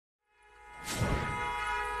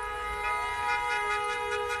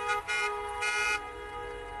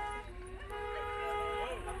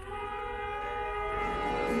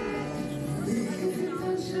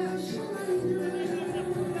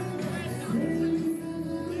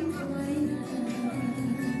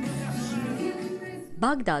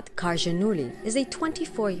Baghdad Karjanuli is a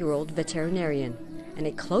 24-year-old veterinarian and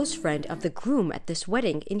a close friend of the groom at this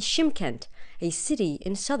wedding in Shymkent, a city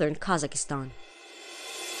in southern Kazakhstan.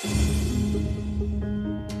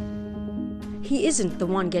 He isn't the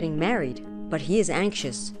one getting married, but he is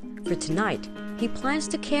anxious. For tonight, he plans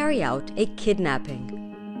to carry out a kidnapping.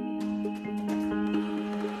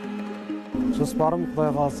 Жоспарым Құдай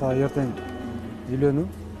қаласа ертең үйлену.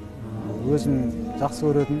 Өзім жақсы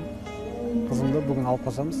көретін қызымды бүгін алып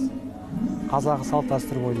қашамыз. Қазақ салт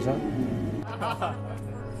дәстүр бойынша.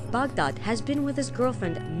 Baghdad has been with his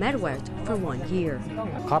girlfriend Merwert for 1 year.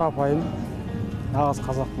 Қарапайым, нағыз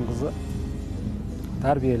қазақтың қызы.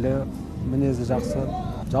 Тәрбиелі, мінезі жақсы.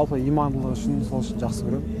 Жалпы имандылығы үшін сол үшін жақсы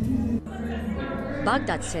көремін.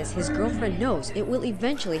 Baghdad says his girlfriend knows it will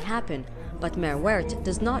eventually happen, but Merwert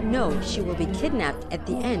does not know she will be kidnapped at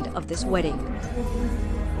the end of this wedding.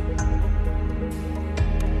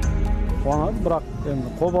 Қуанады, бірақ енді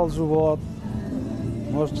қобалжу болады.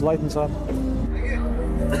 Может, жылайтын шығар.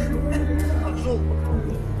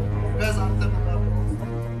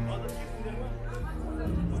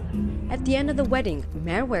 At the end of the wedding,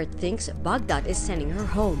 Merwert thinks Baghdad is sending her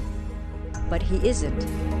home, but he isn't.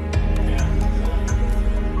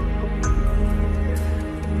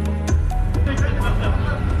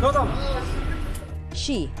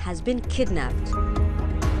 She has been kidnapped.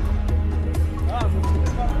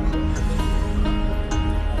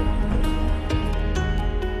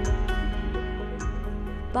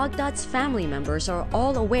 Baghdad's family members are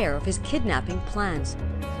all aware of his kidnapping plans.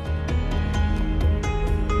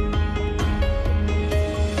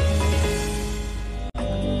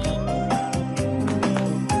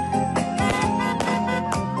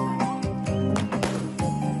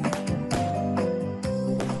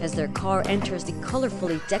 As their car enters the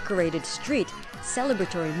colorfully decorated street,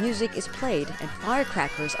 celebratory music is played and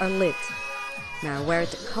firecrackers are lit.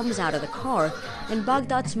 Merwert comes out of the car and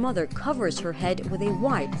Baghdad's mother covers her head with a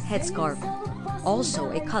white headscarf, also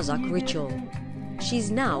a Kazakh ritual. She's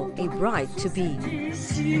now a bride-to-be.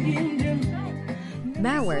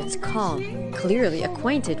 Merwert's calm, clearly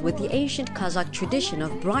acquainted with the ancient Kazakh tradition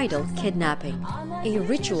of bridal kidnapping, a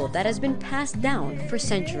ritual that has been passed down for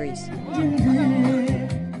centuries.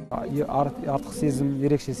 Артық сезім,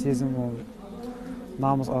 ерекше сезім, ол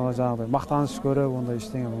намыс жаңағыдай мақтаныш көріп, ондай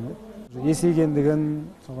ештеңе болмайды. Есейгендігін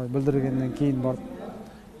солай білдіргеннен кейін барып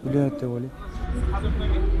үйленеді деп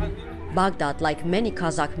ойлаймын. Baghdad, like many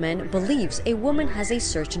Kazakh men, believes a woman has a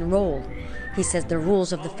certain role. He says the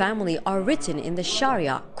rules of the family are written in the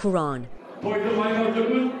Sharia Quran.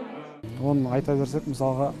 Оны айта берсек,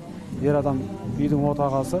 мысалға, ер адам үйдің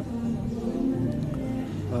отағасы,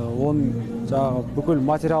 оның жаңағы бүкіл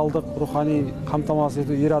материалдық, рухани қамтамасыз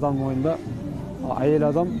ету ер адам мойнында, әйел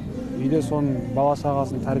адам үйде соның бала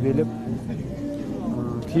шағасын тәрбиелеп,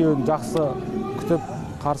 күйеуін жақсы күтіп,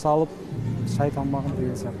 қарсы алып, шай тамағын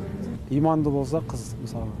деген сияқты. Иманды болса қыз,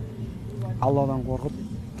 мысалы, Алладан қорқып,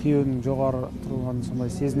 күйеуінің жоғары тұрғанын сондай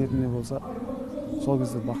сезінетіндей болса, сол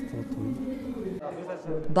кезде бақытты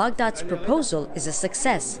болады. Baghdad's proposal is a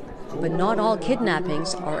success, but not all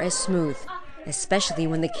kidnappings are as smooth, especially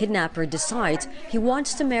when the kidnapper decides he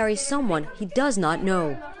wants to marry someone he does not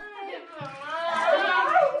know.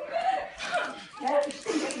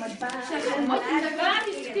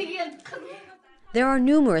 There are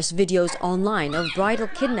numerous videos online of bridal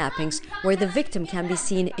kidnappings where the victim can be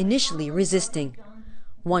seen initially resisting.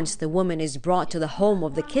 Once the woman is brought to the home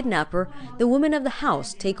of the kidnapper, the women of the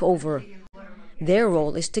house take over. Their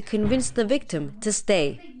role is to convince the victim to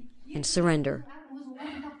stay and surrender.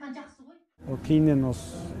 Кейіннен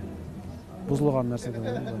осы бұзылған нәрсе де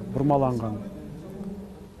болды, бұрмаланған.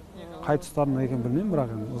 Қай тұстарынан екенін білмеймін, бірақ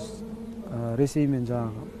осы Ресеймен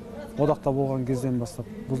жаңағы одақта болған кезден бастап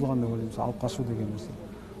бұзылған деп ойлаймын, алып қашу деген нәрсе.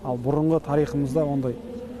 Ал бұрынғы тарихымызда ондай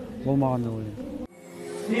болмаған деп ойлаймын.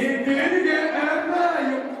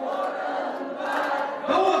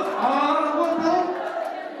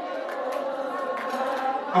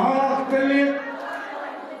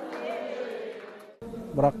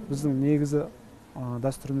 Бірақ біздің негізі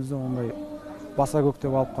дәстүрімізде ондай баса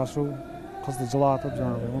көктеп алып қашу, қызды жылатып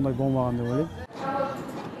жаңағыдай ондай болмаған деп ойлаймын.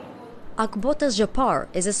 Akbota Japar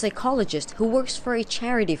is a psychologist who works for a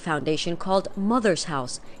charity foundation called Mother's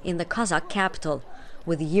House in the Kazakh capital,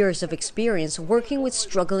 with years of experience working with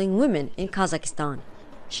struggling women in Kazakhstan.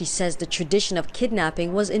 She says the tradition of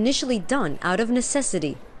kidnapping was initially done out of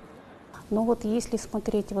necessity. Но вот если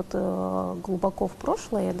смотреть вот глубоко в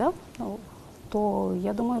прошлое, да, то,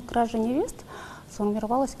 я думаю, кража невест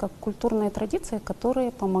сформировалась как культурная традиция,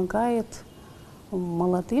 которая помогает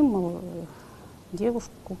молодым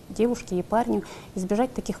девушке и парню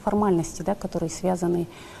избежать таких формальностей, да, которые связаны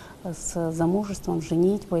с замужеством,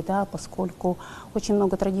 женитьбой, да, поскольку очень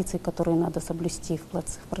много традиций, которые надо соблюсти в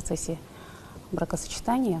процессе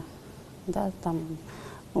бракосочетания, да, там,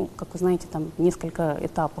 ну, как вы знаете, там несколько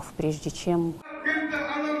этапов, прежде чем.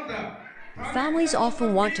 Families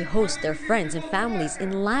often want to host their friends and families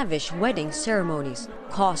in lavish wedding ceremonies.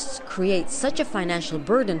 Costs create such a financial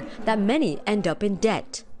burden that many end up in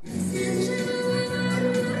debt.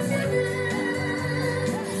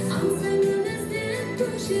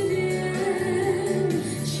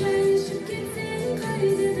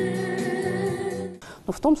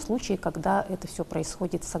 Но в том случае, когда это все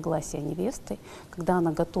происходит с согласия невесты, когда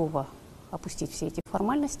она готова опустить все эти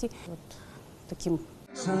формальности, вот таким.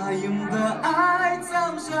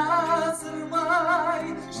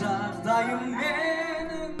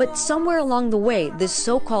 But somewhere along the way, this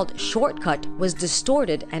so-called shortcut was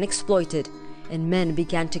distorted and exploited, and men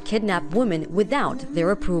began to kidnap women without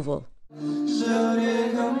their approval.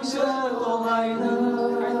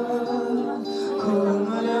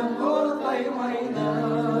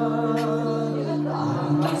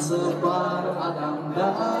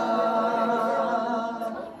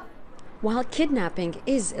 While kidnapping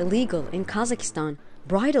is illegal in Kazakhstan,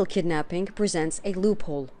 bridal kidnapping presents a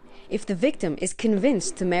loophole. If the victim is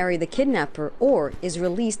convinced to marry the kidnapper or is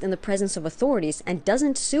released in the presence of authorities and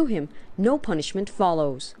doesn't sue him, no punishment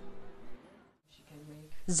follows.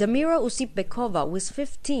 Zamira Usipbekova was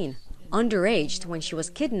 15, underaged when she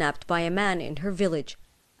was kidnapped by a man in her village,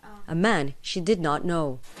 a man she did not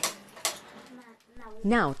know.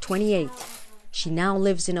 Now 28, she now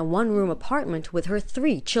lives in a one-room apartment with her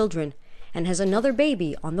 3 children and has another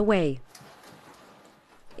baby on the way.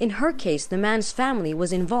 In her case, the man's family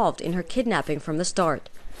was involved in her kidnapping from the start.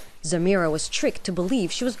 Zamira was tricked to believe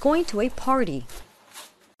she was going to a party.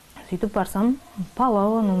 Сөйтіп барсам,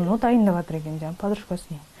 палауын дайындап жатыр екен, жаңағы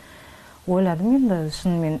подружкасына. Ойладым енді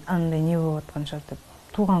шынымен андай не болып жатқан шығар деп,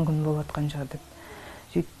 туған күн болып жатқан шығар деп.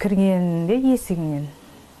 Сөйтіп кіргенде есігінен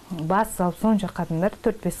бас салып сонша қатындар,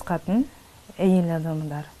 4-5 қатын, әйел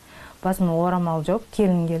адамдар. Басыма орамал жоқ,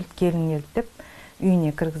 келін келді деп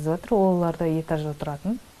үйіне кіргізіп жатыр, олар да этажда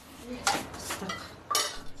тұратын.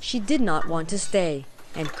 She did not want to stay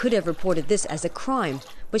and could have reported this as a crime,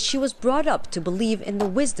 but she was brought up to believe in the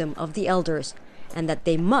wisdom of the elders and that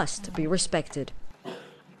they must be respected.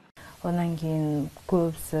 Ondan кейін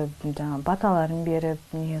көбісі баталарын беріп,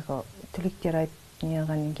 тілектер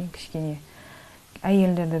айтып, кішкене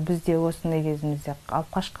әйелдерді бізде осындай кезімізде алып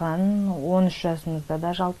қашқан, 13 жасымызда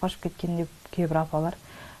да алып қашып кеткен деп кейбір апалар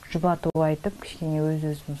жұбату айтып, кішкене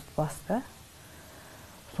өз-өзімізді басты.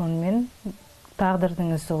 Сонымен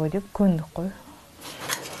тағдырдың ісі ғой деп көндік қой.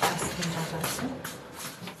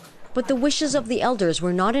 But the wishes of the elders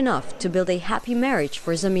were not enough to build a happy marriage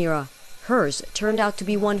for Zamira. Hers turned out to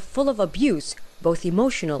be one full of abuse, both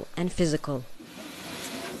emotional and physical.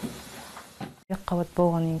 Екқабат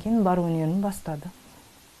болғаннан кейін бар өнерін бастады.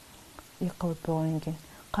 Екқабат болғаннан кейін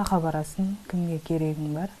қақа барасың, кімге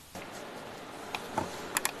керегің бар.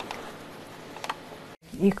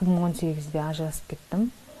 2018-де ажырасып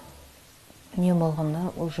кеттім. Не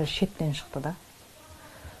болғанда уже шеттен шықты да.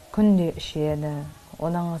 Күнде ішеді,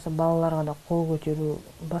 одан қалса балаларға да қол көтеру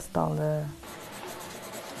басталды.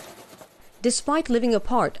 Despite living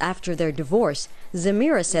apart after their divorce,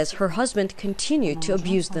 Zamira says her husband continued to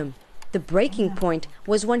abuse them. The breaking point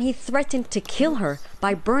was when he threatened to kill her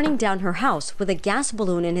by burning down her house with a gas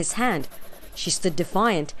balloon in his hand. She stood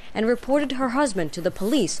defiant and reported her husband to the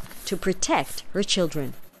police to protect her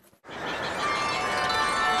children.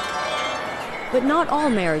 But not all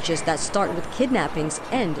marriages that start with kidnappings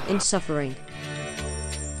end in suffering.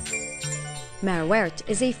 Marwert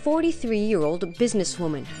is a 43-year-old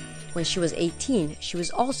businesswoman. When she was 18, she was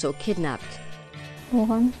also kidnapped.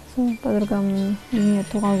 Оған сол подругамның үйіне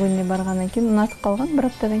туған күніне барғаннан кейін ұнатып қалған, бір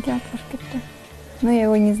аптадан кейін алып қашып кетті. Но я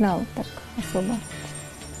его не знала так особо.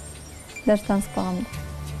 Даже таныспағанмын.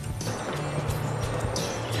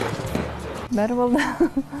 Бәрі болды.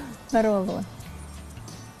 Бәрі болды ғой.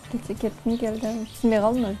 Кеткім келді. Түсінбей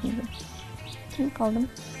қалдым өзімді. Қалдым.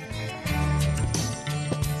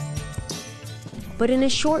 But in a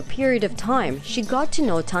short period of time, she got to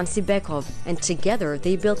know Tansibekov, and together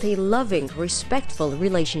they built a loving, respectful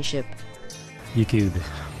relationship. Екеуі де.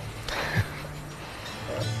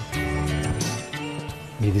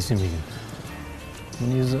 Не десем екен.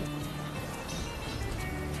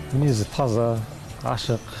 Мінезі таза,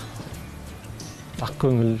 ашық, ақ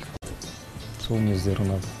көңіл, сол мінездері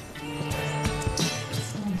ұнады.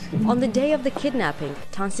 On the day of the kidnapping,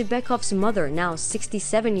 Tansibekov's mother, now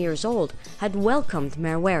 67 years old, had welcomed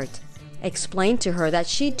Marwert. explained to her that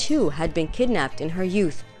she too had been kidnapped in her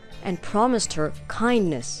youth and promised her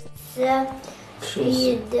kindness.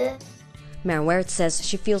 Merwert says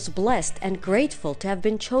she feels blessed and grateful to have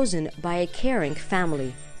been chosen by a caring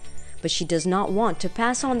family, but she does not want to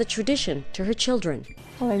pass on the tradition to her children.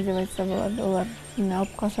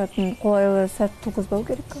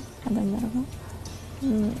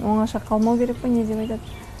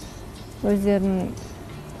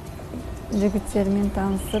 Жігіттермен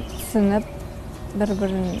танысып, түсініп,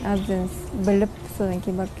 бір-бірін әбден біліп, содан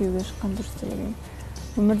кейін барып күйеуге шыққан дұрыс деп ойлаймын.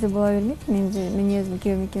 Өмірде бола бермейді, мен өзім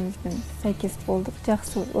күйеуім екеумізбен сәйкес болдық,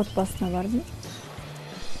 жақсы отбасына бардым.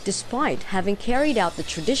 Despite having carried out the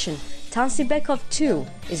tradition, Tansibekov too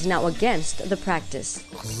is now against the practice.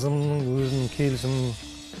 Қызымның өзінің келісімін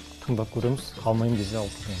тыңдап көреміз, қалмайын десе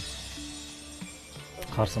алып көреміз.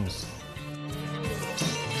 Қарсымыз.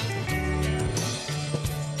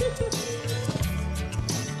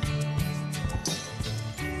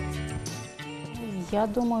 Я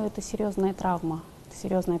думаю, это серьезная травма,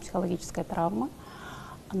 серьезная психологическая травма.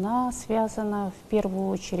 Она связана в первую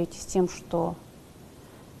очередь с тем, что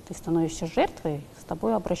ты становишься жертвой, с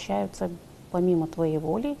тобой обращаются помимо твоей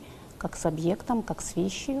воли, как с объектом, как с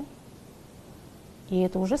вещью. И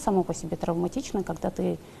это уже само по себе травматично, когда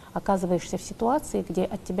ты оказываешься в ситуации, где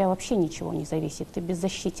от тебя вообще ничего не зависит, ты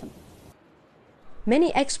беззащитен.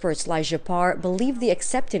 Many experts like Japar believe the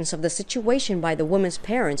acceptance of the situation by the woman's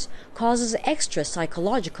parents causes extra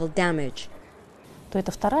psychological damage. То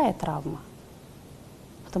это вторая травма,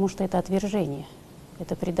 потому что это отвержение,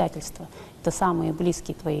 это предательство. Это самые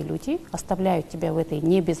близкие твои люди оставляют тебя в этой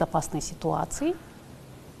небезопасной ситуации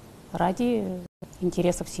ради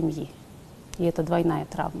интересов семьи. И это двойная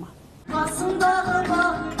травма.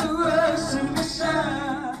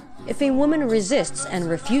 If a woman resists and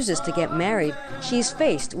refuses to get married, she is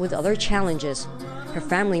faced with other challenges. Her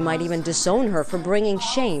family might even disown her for bringing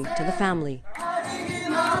shame to the family.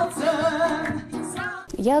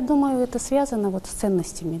 Я думаю, это связано вот с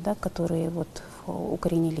ценностями, да, которые вот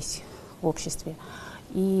укоренились в обществе.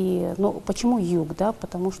 И, ну, почему юг? Да?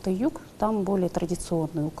 Потому что юг, там более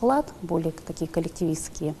традиционный уклад, более такие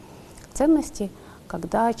коллективистские ценности,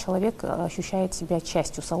 когда человек ощущает себя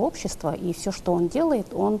частью сообщества, и все, что он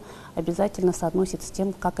делает, он обязательно соотносит с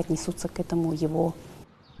тем, как отнесутся к этому его.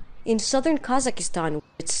 In southern Kazakhstan,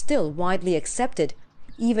 it's still widely accepted.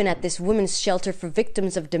 Even at this women's shelter for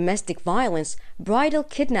victims of domestic violence, bridal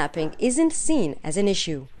kidnapping isn't seen as an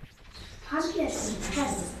issue.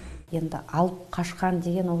 Енді алып қашқан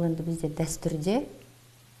деген ол енді бізде дәстүрде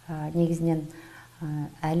негізінен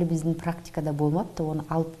әлі біздің практикада болмапты. Оны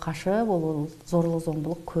алып қашып, ол зорлық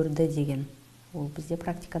зомбылық көрді деген. Ол бізде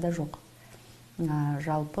практикада жоқ.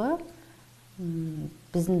 Жалпы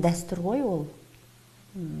біздің дәстүр ғой ол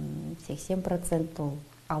 80% ол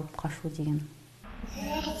алып қашу деген.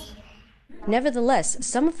 Nevertheless,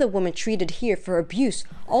 some of the women treated here for abuse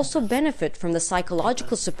also benefit from the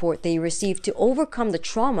psychological support they receive to overcome the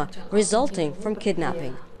trauma resulting from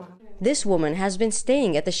kidnapping. This woman has been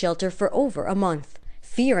staying at the shelter for over a month.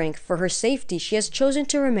 Fearing for her safety, she has chosen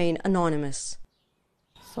to remain anonymous.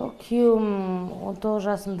 Сол күйеуім 19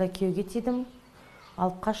 жасымда күйеуге тидім,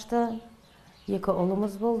 алып қашты, 2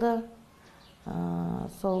 ұлымыз болды.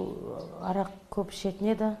 Сол арақ көп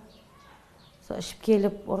ішетін еді. Ішіп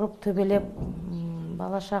келіп, ұрып, төбелеп,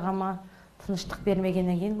 бала шағама тыныштық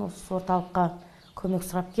бермегеннен кейін осы орталыққа көмек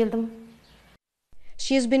сұрап келдім.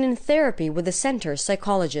 She has been in therapy with the center's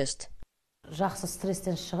psychologist. Жақсы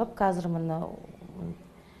стресстен шығып, қазір міне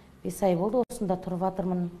 5 ай болды осында тұрып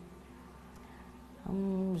жатырмын.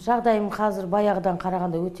 Жағдайым қазір баяғыдан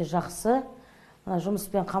қарағанда өте жақсы.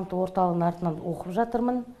 Жұмыспен қамту орталығының артынан оқып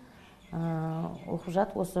жатырмын. Оқып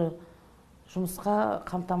жат осы жұмысқа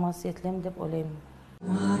қамтамасыз етілем деп ойлаймын.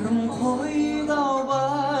 Марым қойдау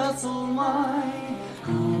басылмай,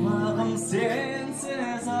 қалағым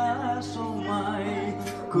сенсіз ашылмай,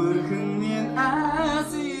 көркіңнен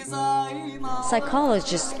әзиз айналмай.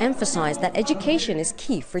 Psychologists emphasize that education is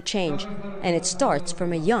key for change, and it starts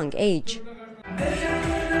from a young age.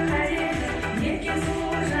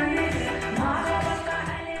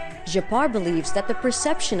 Japar believes that the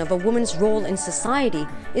perception of a woman's role in society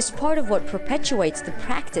is part of what perpetuates the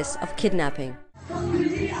practice of kidnapping.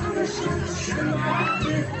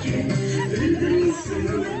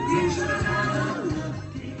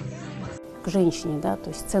 К женщине, да, то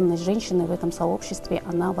есть ценность женщины в этом сообществе,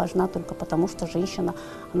 она важна только потому, что женщина,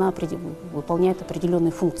 она выполняет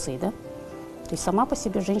определенные функции, да. То есть сама по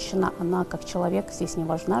себе женщина, она как человек здесь не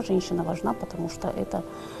важна, женщина важна, потому что это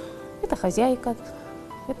хозяйка,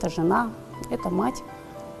 это жена, это мать,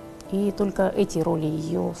 и только эти роли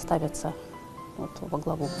ее ставятся вот во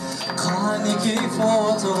главу.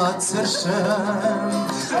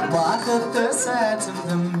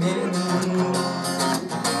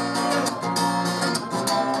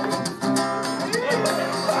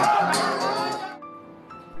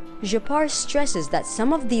 Japar stresses that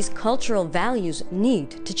some of these cultural values need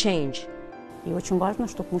to change. И очень важно,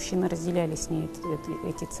 чтобы мужчины разделяли с ней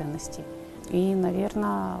эти ценности. И,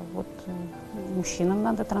 наверное, вот мужчинам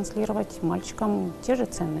надо транслировать, мальчикам те же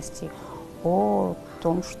ценности о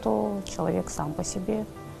том, что человек сам по себе,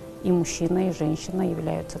 и мужчина, и женщина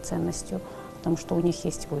являются ценностью, о том, что у них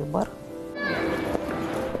есть выбор.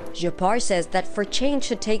 Japar says that for change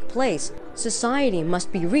to take place, society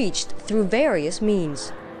must be reached through various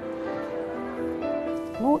means.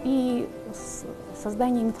 Ну и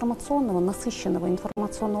создание информационного, насыщенного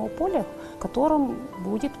информационного поля, в котором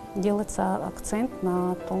будет делаться акцент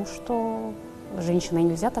на том, что женщиной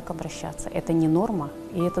нельзя так обращаться. Это не норма,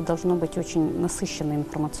 и это должно быть очень насыщенное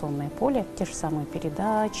информационное поле. Те же самые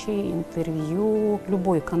передачи, интервью,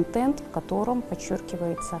 любой контент, в котором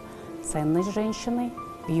подчеркивается ценность женщины,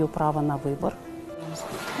 ее право на выбор.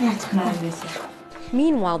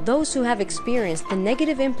 Meanwhile, those who have experienced the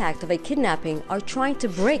negative impact of a kidnapping are trying to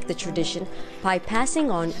break the tradition by passing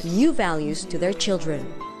on new values to their children.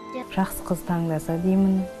 Жақсы қыз таңдаса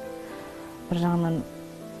деймін. Бір жағынан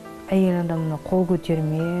әйел адамына қол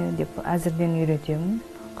көтерме деп әзірден үйретемін.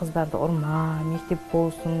 Қыздарды ұрма, мектеп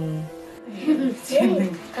болсын.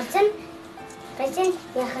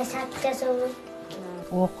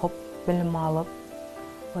 Оқып, білім алып,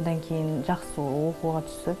 одан кейін жақсы оқуға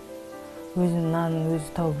түсіп, өзінің нанын өзі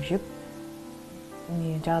тауып жеп,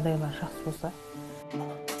 жағдайлар жақсы болса.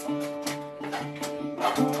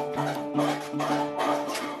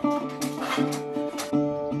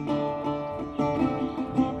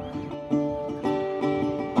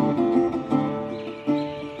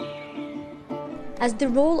 As the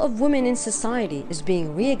role of women in society is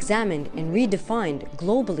being re-examined and redefined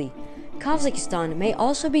globally, Kazakhstan may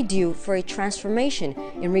also be due for a transformation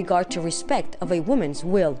in regard to respect of a woman's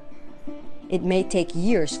will. It may take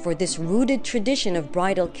years for this rooted tradition of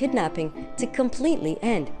bridal kidnapping to completely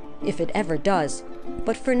end, if it ever does.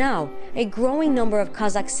 But for now, a growing number of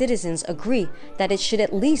Kazakh citizens agree that it should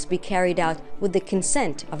at least be carried out with the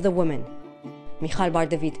consent of the woman. Michal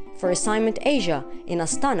Bardavid for Assignment Asia in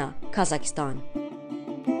Astana, Kazakhstan.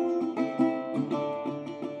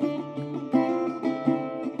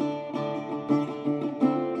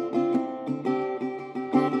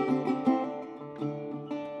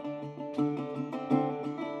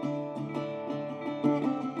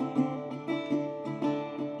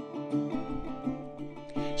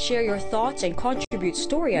 Share your thoughts and contribute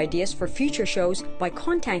story ideas for future shows by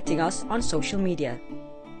contacting us on social media.